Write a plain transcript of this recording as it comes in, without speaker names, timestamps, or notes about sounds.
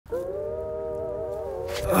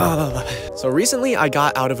So recently I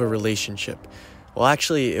got out of a relationship. Well,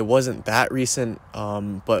 actually, it wasn't that recent,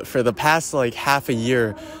 but for the past like half a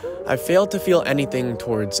year, I failed to feel anything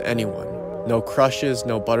towards anyone. No crushes,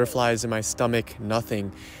 no butterflies in my stomach,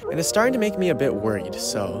 nothing. And it's starting to make me a bit worried,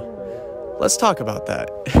 so let's talk about that.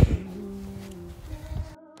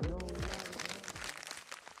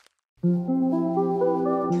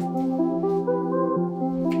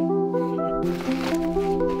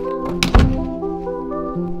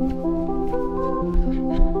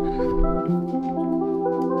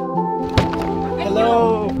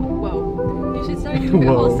 Hello! Whoa. You should start using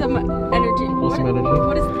wholesome energy. Wholesome energy?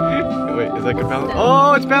 What is that? Wait, is that good balance?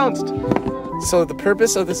 Oh, it's bounced! So the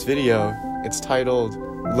purpose of this video, it's titled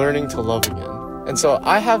Learning to Love Again. And so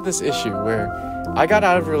I have this issue where I got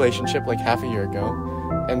out of a relationship like half a year ago,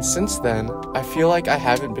 and since then, I feel like I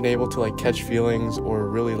haven't been able to like catch feelings or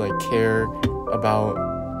really like care about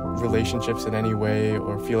relationships in any way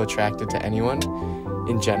or feel attracted to anyone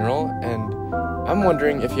in general, and I'm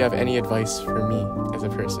wondering if you have any advice for me as a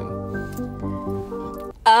person.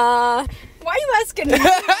 Why are you asking me?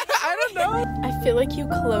 I don't know. I feel like you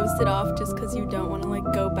closed it off just because you don't want to like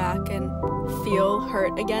go back and feel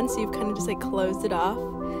hurt again, so you've kind of just like closed it off.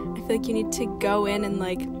 I feel like you need to go in and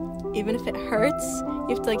like, even if it hurts, you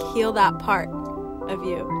have to like heal that part of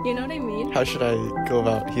you. You know what I mean? How should I go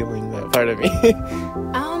about healing that part of me?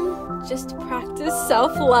 Just practice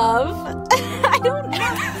self-love. I don't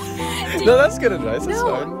know. No, that's good advice. That's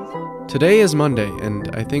No. fine. Today is Monday, and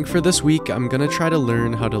I think for this week I'm gonna try to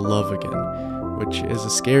learn how to love again, which is a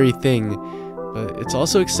scary thing, but it's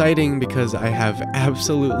also exciting because I have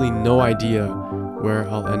absolutely no idea where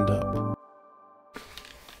I'll end up.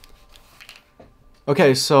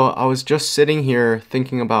 Okay, so I was just sitting here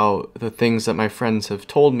thinking about the things that my friends have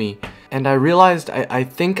told me, and I realized I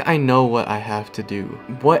think I know what I have to do.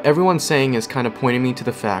 What everyone's saying is kind of pointing me to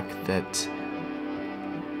the fact that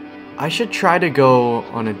I should try to go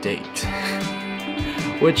on a date,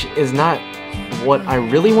 which is not what I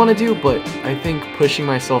really want to do, but I think pushing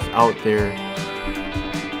myself out there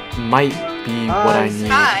might be what I need.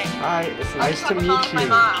 Hi, it's nice to meet you. My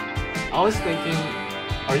mom. I was thinking,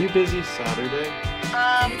 are you busy Saturday?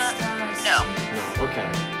 No. No, okay.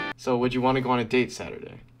 So would you want to go on a date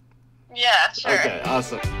Saturday? Yeah, sure. Okay,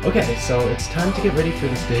 awesome. Okay, so it's time to get ready for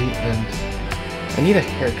this date, and I need a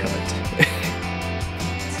haircut.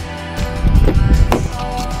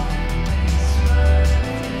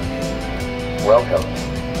 Welcome.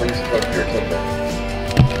 Please take your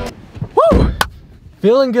ticket. Woo!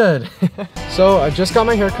 Feeling good. So I just got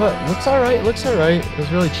my haircut. Looks alright, looks alright. It was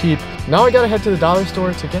really cheap. Now I gotta head to the dollar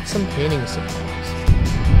store to get some painting supplies.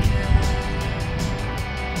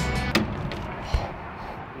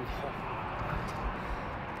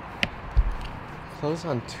 Close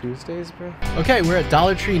on Tuesdays, bro? Okay, we're at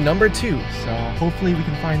Dollar Tree number 2, so hopefully we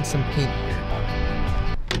can find some paint here.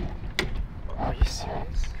 Are you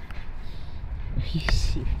serious?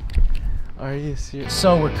 Are you serious?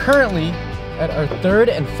 So we're currently at our third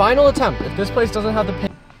and final attempt. If this place doesn't have the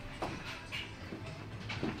paint.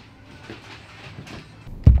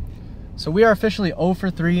 So we are officially 0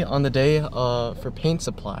 for 3 on the day for paint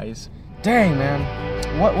supplies. Dang,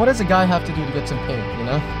 man. What does a guy have to do to get some paint, you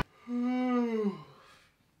know?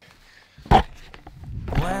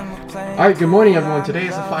 Alright, good morning everyone. Today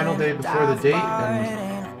is the final day before the date,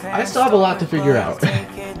 and I still have a lot to figure out.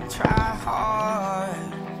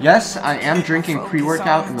 Yes, I am drinking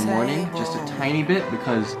pre-workout in the morning, just a tiny bit,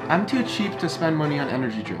 because I'm too cheap to spend money on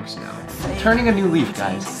energy drinks now. I'm turning a new leaf,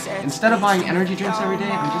 guys. Instead of buying energy drinks every day,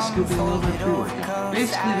 I'm just scooping a little bit of pre-workout.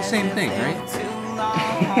 Basically the same thing,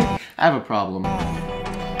 right? I have a problem.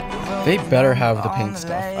 They better have the paint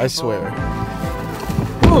stuff, I swear.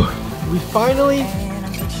 Whew, we finally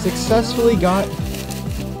successfully got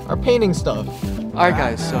our painting stuff. Alright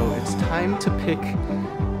guys, so it's time to pick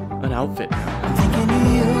an outfit now. I'm thinking of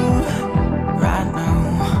you right now.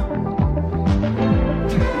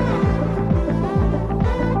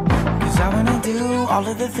 'Cause I wanna do all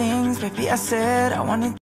of the things, baby, I said I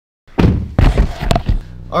wanna.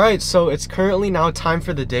 Alright, so it's currently now time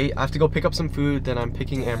for the date. I have to go pick up some food, then I'm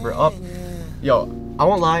picking Amber up. Yo, I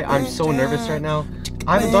won't lie, I'm so nervous right now.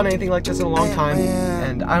 I haven't done anything like this in a long time,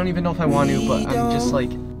 and I don't even know if I want to, but I'm just like,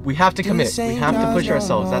 we have to commit. We have to push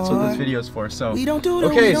ourselves. That's what this video is for. So,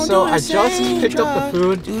 okay, so I just picked up the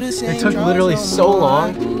food. It took literally so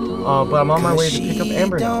long, but I'm on my way to pick up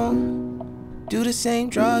Amber now. Do the same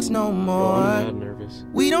drugs no more. I'm mad nervous.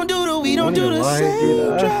 We don't do the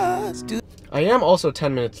same drugs. I am also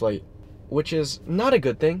 10 minutes late, which is not a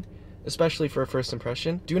good thing, especially for a first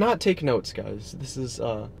impression. Do not take notes, guys. This is,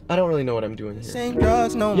 I don't really know what I'm doing here. Same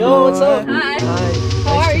drugs no more. Yo, what's up? Hi. Hi.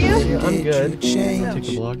 you? I'm good. Take a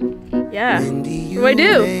vlog. Yeah. What do I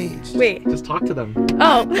do? Wait. Just talk to them.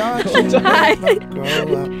 Oh. Hi.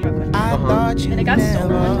 I And it got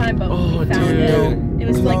stolen one time, but we found it. It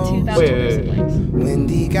was like 2,000 Wait. siblings.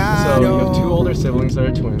 Wendy got So you have 2 older siblings that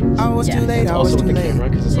are twins. I was Yeah. too late. I was Also too with the late. camera,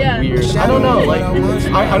 because it's like Yeah. weird. I don't know, like,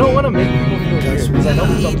 I don't want to make people feel weird, because I know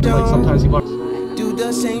like, sometimes people are... Do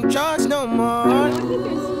the same drugs no more.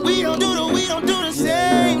 We don't do the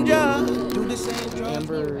same drugs. Do the same drugs.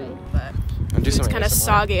 But I'm it's kind of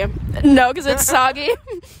soggy. No, because it's soggy.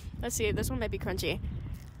 Let's see. This one might be crunchy.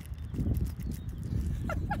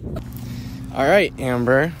 All right,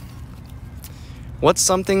 Amber. What's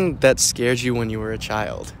something that scared you when you were a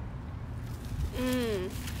child?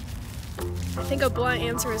 I think a blunt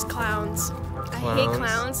answer is clowns. I hate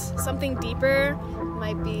clowns. Something deeper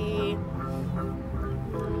might be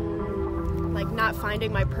like not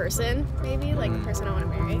finding my person, maybe like the person I want to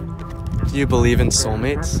marry. Do you believe in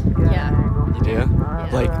soulmates? Yeah. You do? Yeah.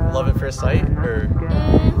 Like love at first sight, or?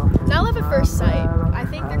 Not love at first sight. I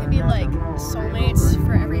think there can be like soulmates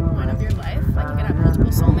for every point of your life. Like you can have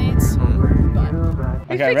multiple soulmates. But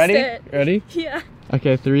we Okay, fixed ready? it. Ready? Yeah.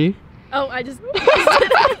 Okay, 3. Oh, I just.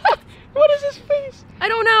 What is his face? I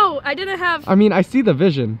don't know. I didn't have. I mean, I see the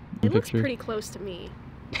vision. It looks pretty close to me,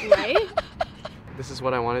 right? This is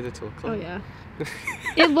what I wanted it to look like. Oh yeah.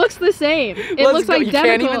 It looks the same. It Let's looks go. like You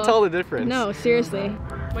can't even tell the difference. No, seriously.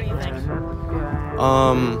 What do you think?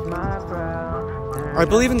 I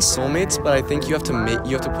believe in soulmates, but I think you have to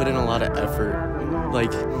put in a lot of effort.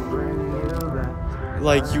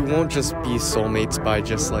 Like you won't just be soulmates by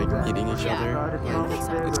just like meeting each other. Yeah, I think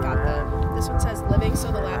so. It's got the. This one says living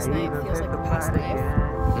so the last night feels like the past life.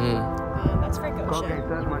 That's Frank Ocean.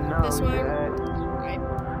 This one, right?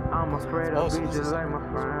 Oh, so this is Oh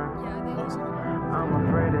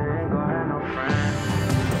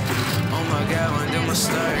my God, wanna do my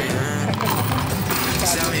story, yeah.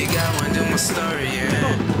 Tell me, God, wanna do my story,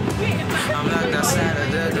 yeah. I'm locked outside of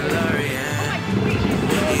the DeLorean.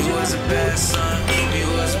 He was a bad son, he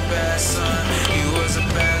was a bad son, he was a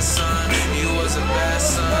bad son, he was a bad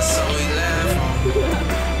son, so we left home.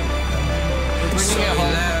 So we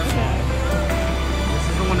left home. This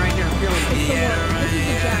is the one right here, I'm feeling it. He had to run,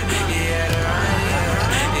 yeah. He had to run, yeah.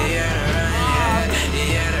 He had to run, yeah. He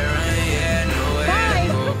had to run, yeah. Nowhere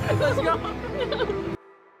to go. Let's go.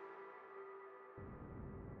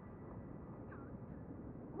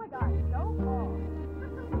 Oh my God, so cool.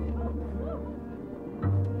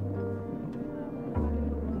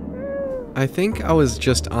 I think I was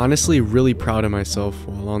just honestly really proud of myself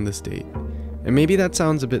while on this date. And maybe that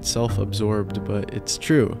sounds a bit self-absorbed, but it's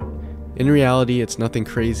true. In reality, it's nothing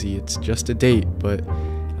crazy, it's just a date, but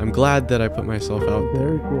I'm glad that I put myself out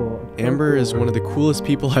there. Very cool. Amber is one of the coolest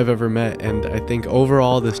people I've ever met, and I think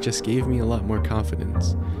overall this just gave me a lot more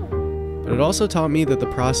confidence. But it also taught me that the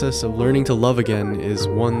process of learning to love again is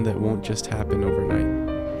one that won't just happen overnight.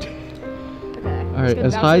 Okay. Alright, Just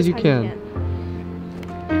as gonna high bounce as you can. Okay,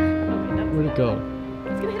 Where'd it go?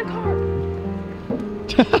 it's gonna hit a car.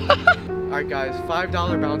 Alright guys, $5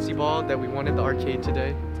 bouncy ball that we won at the arcade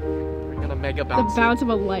today. We're gonna mega bounce The it. bounce of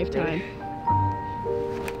a lifetime.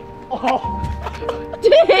 Oh!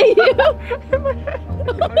 Did it hit you?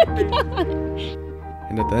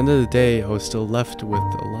 And at the end of the day, I was still left with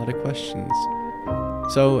a lot of questions.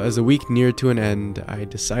 So, as the week neared to an end, I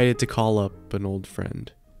decided to call up an old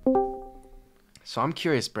friend. So I'm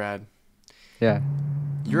curious, Brad. Yeah.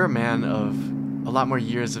 You're a man of a lot more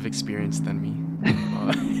years of experience than me.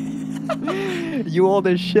 You old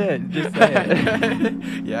as shit. Just say it.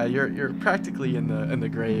 Yeah, you're practically in the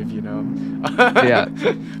grave, you know. Yeah.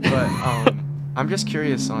 But I'm just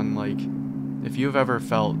curious on like if you've ever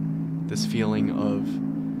felt this feeling of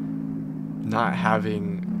not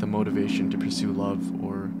having the motivation to pursue love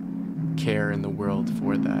or care in the world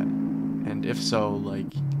for that, and if so,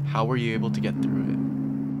 like how were you able to get through it?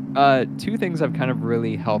 2 things have kind of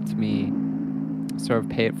really helped me sort of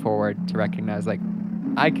pay it forward to recognize like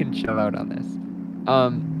I can chill out on this.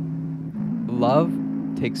 Love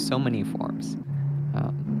takes so many forms.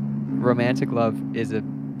 Romantic love is a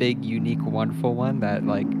big, unique, wonderful one that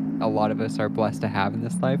like a lot of us are blessed to have in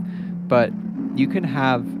this life. But you can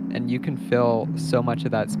have and you can fill so much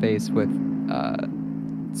of that space with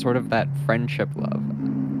sort of that friendship love.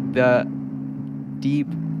 The deep,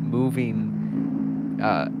 moving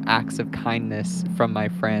acts of kindness from my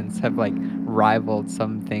friends have like rivaled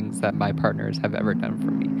some things that my partners have ever done for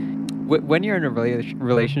me. When you're in a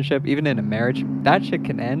relationship, even in a marriage, that shit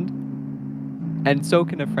can end, and so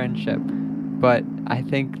can a friendship. But I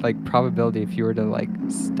think like probability, if you were to like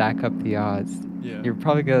stack up the odds, Yeah. you're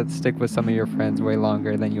probably gonna stick with some of your friends way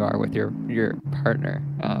longer than you are with your partner.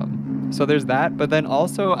 So there's that. But then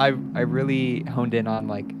also I really honed in on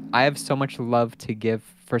like I have so much love to give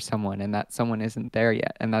for someone, and that someone isn't there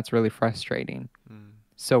yet, and that's really frustrating.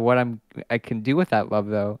 So what I can do with that love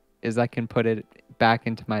though is I can put it back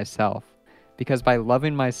into myself, because by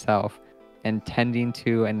loving myself and tending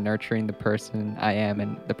to and nurturing the person I am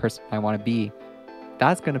and the person I want to be,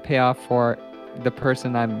 that's going to pay off for the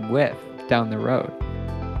person I'm with down the road.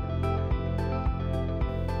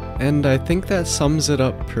 And I think that sums it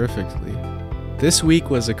up perfectly. This week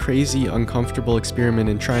was a crazy, uncomfortable experiment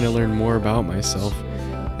in trying to learn more about myself,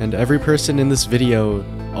 and every person in this video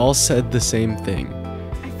all said the same thing.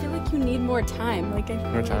 I feel like you need more time. Like I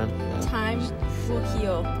feel More time? like time will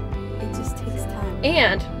heal. It just takes time.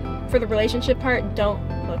 And for the relationship part, don't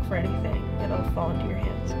look for anything. It'll fall into your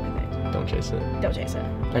hands, I think. Don't chase it. Don't chase it.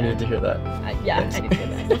 I needed to hear that. Yeah, Thanks. I need to hear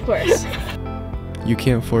that. Of course. You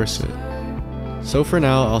can't force it. So for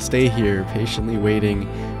now, I'll stay here, patiently waiting,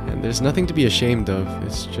 and there's nothing to be ashamed of.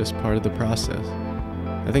 It's just part of the process.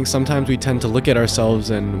 I think sometimes we tend to look at ourselves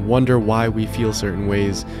and wonder why we feel certain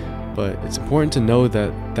ways, but it's important to know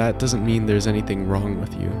that that doesn't mean there's anything wrong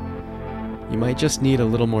with you. You might just need a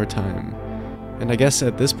little more time. And I guess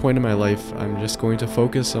at this point in my life, I'm just going to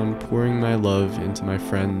focus on pouring my love into my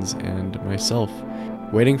friends and myself,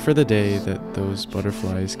 waiting for the day that those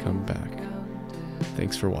butterflies come back.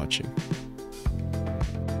 Thanks for watching.